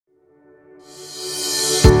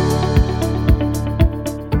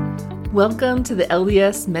Welcome to the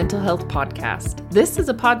LDS Mental Health Podcast. This is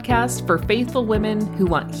a podcast for faithful women who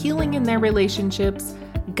want healing in their relationships,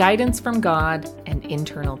 guidance from God, and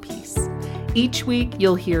internal peace. Each week,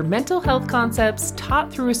 you'll hear mental health concepts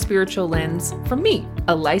taught through a spiritual lens from me,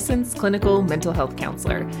 a licensed clinical mental health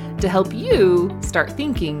counselor, to help you start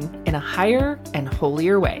thinking in a higher and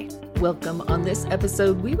holier way. Welcome. On this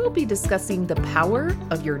episode, we will be discussing the power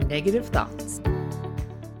of your negative thoughts.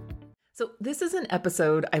 So this is an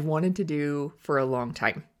episode I've wanted to do for a long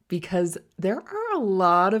time because there are a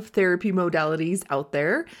lot of therapy modalities out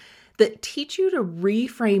there that teach you to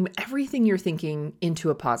reframe everything you're thinking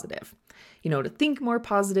into a positive. To think more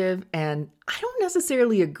positive, and I don't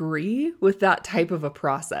necessarily agree with that type of a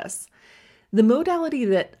process. The modality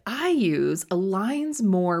that I use aligns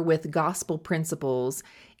more with gospel principles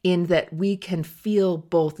in that we can feel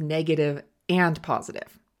both negative and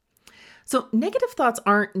positive. So negative thoughts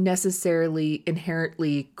aren't necessarily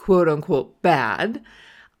inherently quote unquote bad.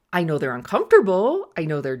 I know they're uncomfortable, I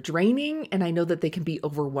know they're draining, and I know that they can be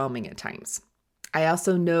overwhelming at times. I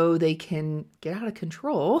also know they can get out of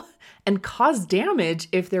control and cause damage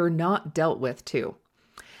if they're not dealt with too.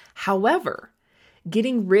 However,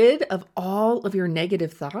 getting rid of all of your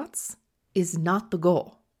negative thoughts is not the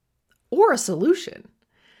goal or a solution.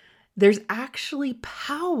 There's actually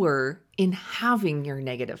power in having your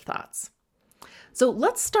negative thoughts. So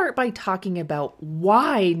let's start by talking about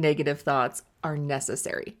why negative thoughts are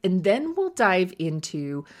necessary. And then we'll dive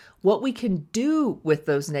into what we can do with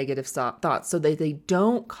those negative thoughts so that they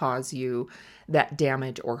don't cause you that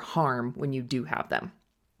damage or harm when you do have them.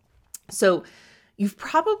 So you've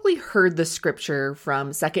probably heard the scripture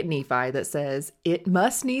from 2 Nephi that says, "It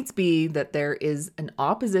must needs be that there is an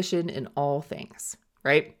opposition in all things,"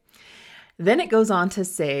 right? Then it goes on to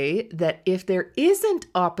say that if there isn't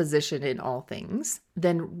opposition in all things,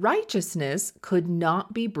 then righteousness could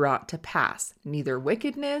not be brought to pass, neither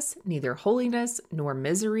wickedness, neither holiness, nor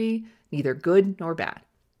misery, neither good nor bad.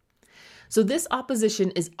 So this opposition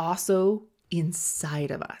is also inside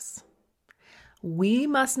of us. We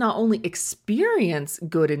must not only experience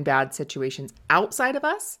good and bad situations outside of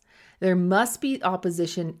us, there must be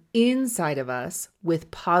opposition inside of us with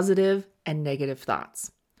positive and negative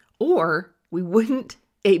thoughts. Or we wouldn't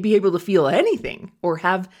be able to feel anything or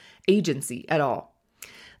have agency at all.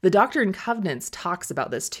 The Doctrine and Covenants talks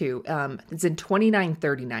about this too. It's in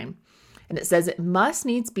 2939. And it says, "It must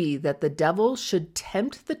needs be that the devil should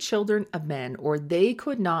tempt the children of men, or they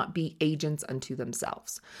could not be agents unto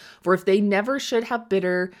themselves. For if they never should have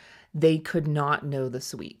bitter, they could not know the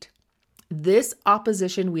sweet." This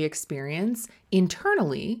opposition we experience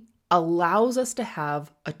internally allows us to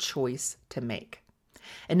have a choice to make.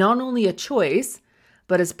 And not only a choice,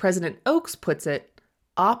 but as President Oaks puts it,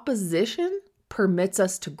 opposition permits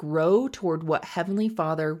us to grow toward what Heavenly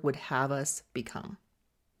Father would have us become.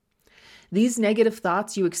 These negative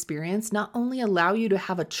thoughts you experience not only allow you to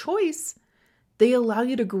have a choice, they allow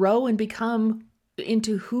you to grow and become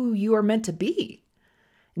into who you are meant to be.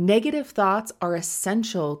 Negative thoughts are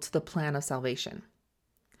essential to the plan of salvation.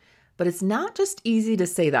 But it's not just easy to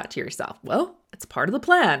say that to yourself. Well, it's part of the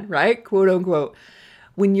plan, right? Quote unquote.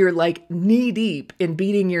 When you're like knee deep in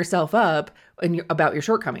beating yourself up about your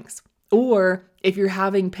shortcomings, or if you're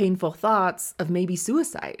having painful thoughts of maybe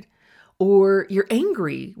suicide, or you're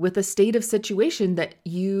angry with a state of situation that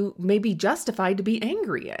you may be justified to be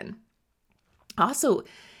angry in. Also,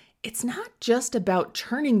 it's not just about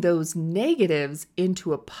turning those negatives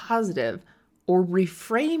into a positive or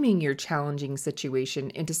reframing your challenging situation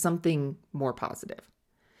into something more positive.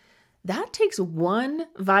 That takes one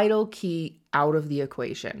vital key out of the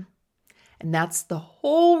equation. And that's the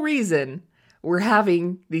whole reason we're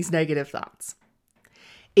having these negative thoughts.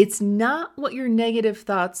 It's not what your negative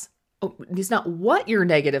thoughts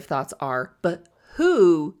are, but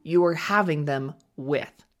who you are having them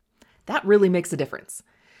with. That really makes a difference.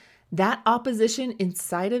 That opposition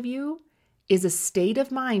inside of you is a state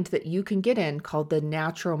of mind that you can get in called the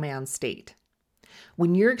natural man state.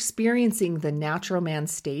 When you're experiencing the natural man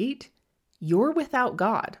state, you're without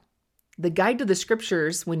God. The Guide to the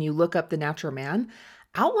Scriptures, when you look up the natural man,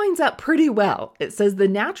 outlines that pretty well. It says the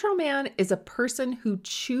natural man is a person who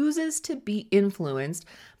chooses to be influenced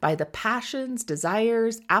by the passions,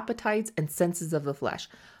 desires, appetites, and senses of the flesh,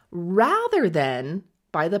 rather than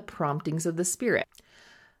by the promptings of the Spirit.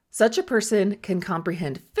 Such a person can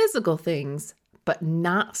comprehend physical things, but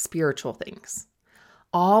not spiritual things.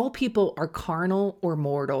 All people are carnal or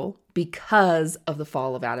mortal because of the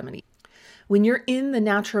fall of Adam and Eve. When you're in the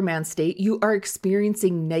natural man state, you are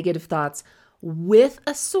experiencing negative thoughts with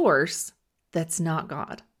a source that's not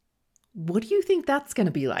God. What do you think that's going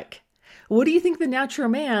to be like? What do you think the natural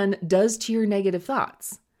man does to your negative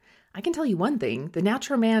thoughts? I can tell you one thing, the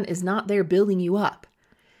natural man is not there building you up.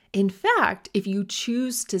 In fact, if you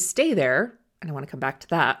choose to stay there, and I want to come back to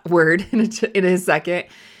that word in a second,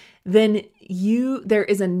 then there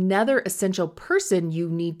is another essential person you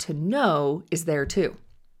need to know is there too.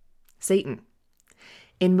 Satan.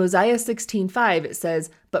 In Mosiah 16:5, it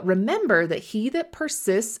says, "But remember that he that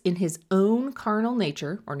persists in his own carnal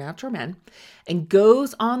nature," or natural man, "and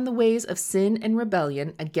goes on the ways of sin and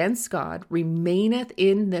rebellion against God, remaineth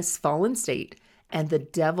in this fallen state, and the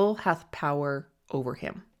devil hath power over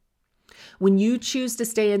him." When you choose to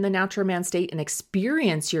stay in the natural man state and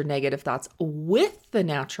experience your negative thoughts with the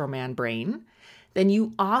natural man brain, then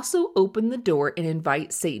you also open the door and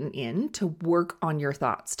invite Satan in to work on your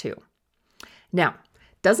thoughts too. Now,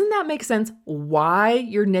 doesn't that make sense why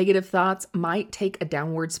your negative thoughts might take a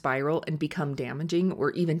downward spiral and become damaging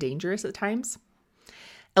or even dangerous at times?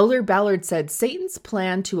 Elder Ballard said, "Satan's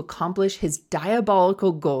plan to accomplish his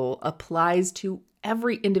diabolical goal applies to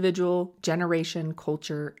every individual, generation,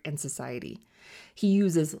 culture, and society. He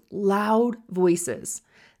uses loud voices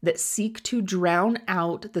that seek to drown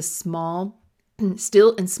out the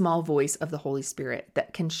still and small voice of the Holy Spirit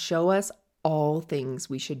that can show us all things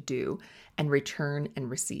we should do and return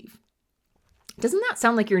and receive." Doesn't that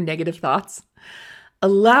sound like your negative thoughts? A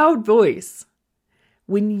loud voice.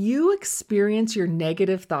 When you experience your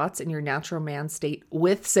negative thoughts in your natural man state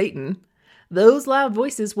with Satan, those loud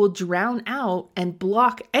voices will drown out and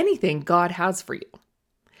block anything God has for you.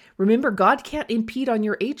 Remember, God can't impede on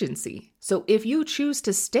your agency. So if you choose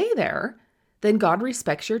to stay there, then God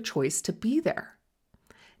respects your choice to be there.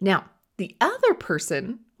 Now, the other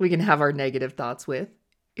person we can have our negative thoughts with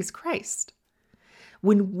is Christ.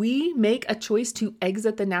 When we make a choice to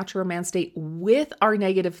exit the natural man state with our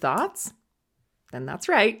negative thoughts, then that's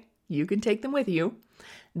right, you can take them with you.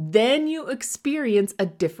 Then you experience a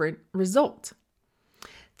different result.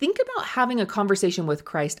 Think about having a conversation with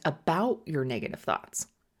Christ about your negative thoughts.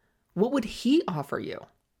 What would he offer you?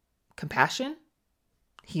 Compassion?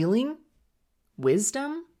 Healing?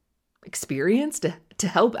 Wisdom? Experience to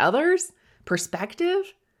help others?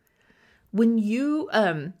 Perspective? When you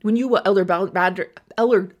what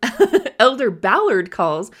Elder Ballard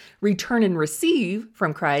calls return and receive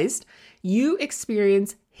from Christ, you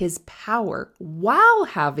experience his power while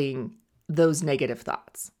having those negative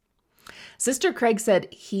thoughts. Sister Craig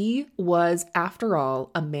said he was, after all,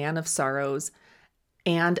 a man of sorrows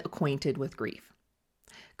and acquainted with grief.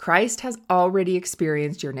 Christ has already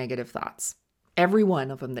experienced your negative thoughts, every one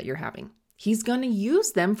of them that you're having. He's going to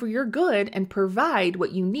use them for your good and provide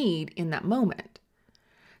what you need in that moment.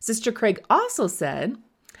 Sister Craig also said,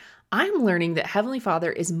 "I'm learning that Heavenly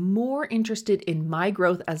Father is more interested in my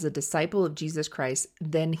growth as a disciple of Jesus Christ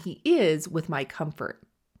than he is with my comfort.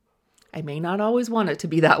 I may not always want it to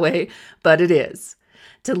be that way, but it is.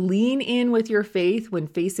 To lean in with your faith when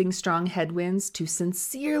facing strong headwinds, to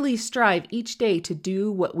sincerely strive each day to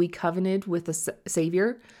do what we covenanted with the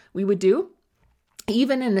Savior we would do,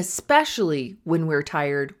 even and especially when we're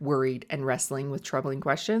tired, worried, and wrestling with troubling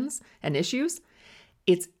questions and issues,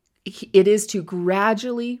 it is to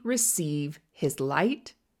gradually receive his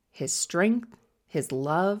light, his strength, his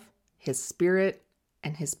love, his spirit,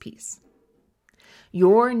 and his peace."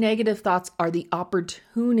 Your negative thoughts are the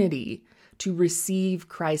opportunity to receive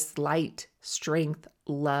Christ's light, strength,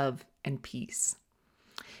 love, and peace.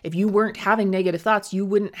 If you weren't having negative thoughts, you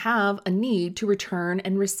wouldn't have a need to return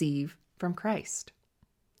and receive from Christ.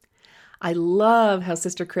 I love how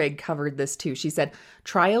Sister Craig covered this too. She said,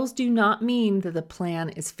 "Trials do not mean that the plan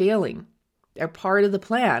is failing. They're part of the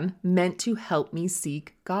plan meant to help me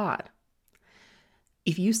seek God."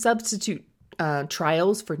 If you substitute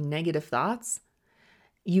trials for negative thoughts,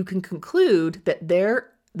 you can conclude that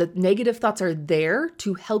the negative thoughts are there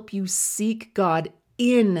to help you seek God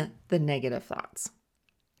in the negative thoughts.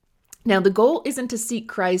 Now, the goal isn't to seek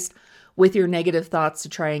Christ with your negative thoughts to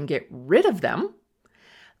try and get rid of them.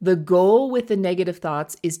 The goal with the negative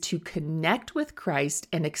thoughts is to connect with Christ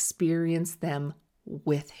and experience them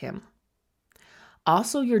with him.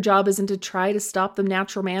 Also, your job isn't to try to stop the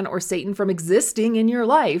natural man or Satan from existing in your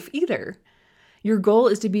life either. Your goal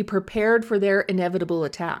is to be prepared for their inevitable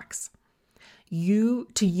attacks. To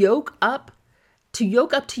yoke up to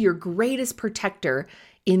your greatest protector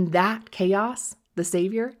in that chaos, the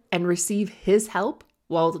Savior, and receive his help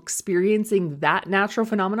while experiencing that natural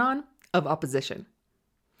phenomenon of opposition.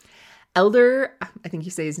 Elder, I think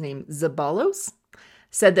you say his name, Zabalos,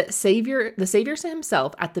 said that the Savior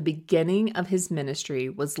himself at the beginning of his ministry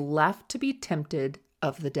was left to be tempted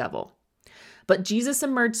of the devil. But Jesus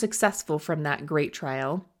emerged successful from that great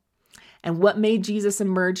trial. And what made Jesus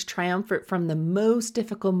emerge triumphant from the most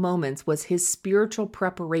difficult moments was his spiritual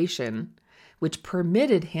preparation, which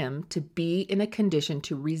permitted him to be in a condition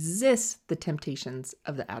to resist the temptations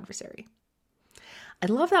of the adversary. I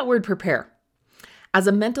love that word, prepare. As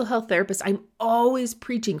a mental health therapist, I'm always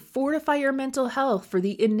preaching, fortify your mental health for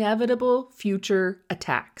the inevitable future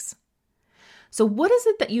attacks. So what is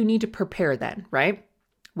it that you need to prepare then, right?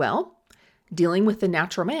 Well, dealing with the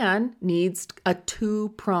natural man needs a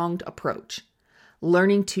two-pronged approach.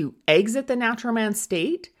 Learning to exit the natural man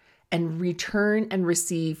state and return and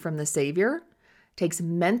receive from the Savior takes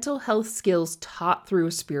mental health skills taught through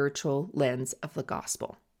a spiritual lens of the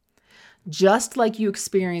gospel. Just like you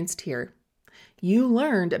experienced here, you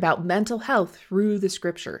learned about mental health through the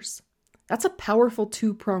scriptures. That's a powerful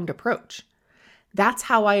two-pronged approach. That's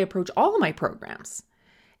how I approach all of my programs.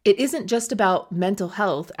 It isn't just about mental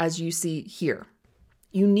health as you see here.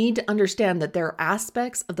 You need to understand that there are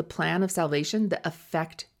aspects of the plan of salvation that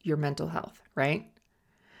affect your mental health, right?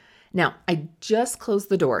 Now, I just closed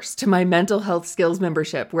the doors to my mental health skills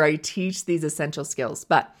membership where I teach these essential skills,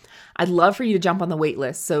 but I'd love for you to jump on the wait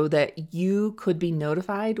list so that you could be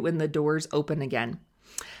notified when the doors open again.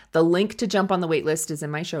 The link to jump on the wait list is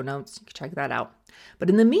in my show notes. You can check that out. But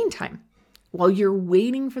in the meantime, while you're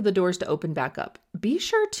waiting for the doors to open back up, be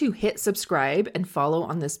sure to hit subscribe and follow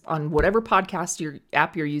on whatever podcast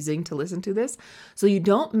app you're using to listen to this so you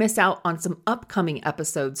don't miss out on some upcoming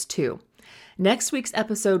episodes too. Next week's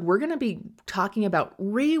episode, we're going to be talking about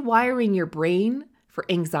rewiring your brain for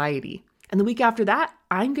anxiety. And the week after that,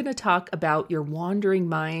 I'm going to talk about your wandering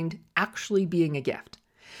mind actually being a gift.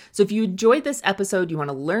 So if you enjoyed this episode, you want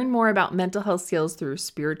to learn more about mental health skills through a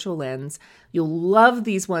spiritual lens, you'll love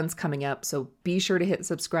these ones coming up. So be sure to hit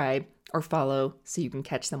subscribe or follow so you can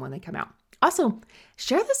catch them when they come out. Also,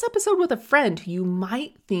 share this episode with a friend who you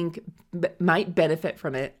might think might benefit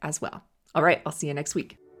from it as well. All right, I'll see you next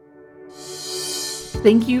week.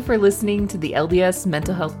 Thank you for listening to the LDS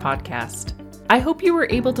Mental Health Podcast. I hope you were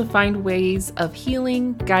able to find ways of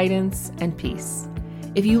healing, guidance, and peace.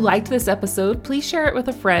 If you liked this episode, please share it with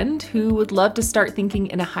a friend who would love to start thinking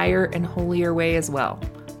in a higher and holier way as well.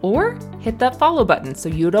 Or hit that follow button so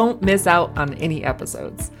you don't miss out on any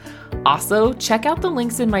episodes. Also, check out the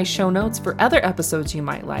links in my show notes for other episodes you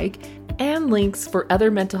might like and links for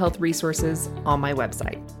other mental health resources on my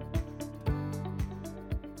website.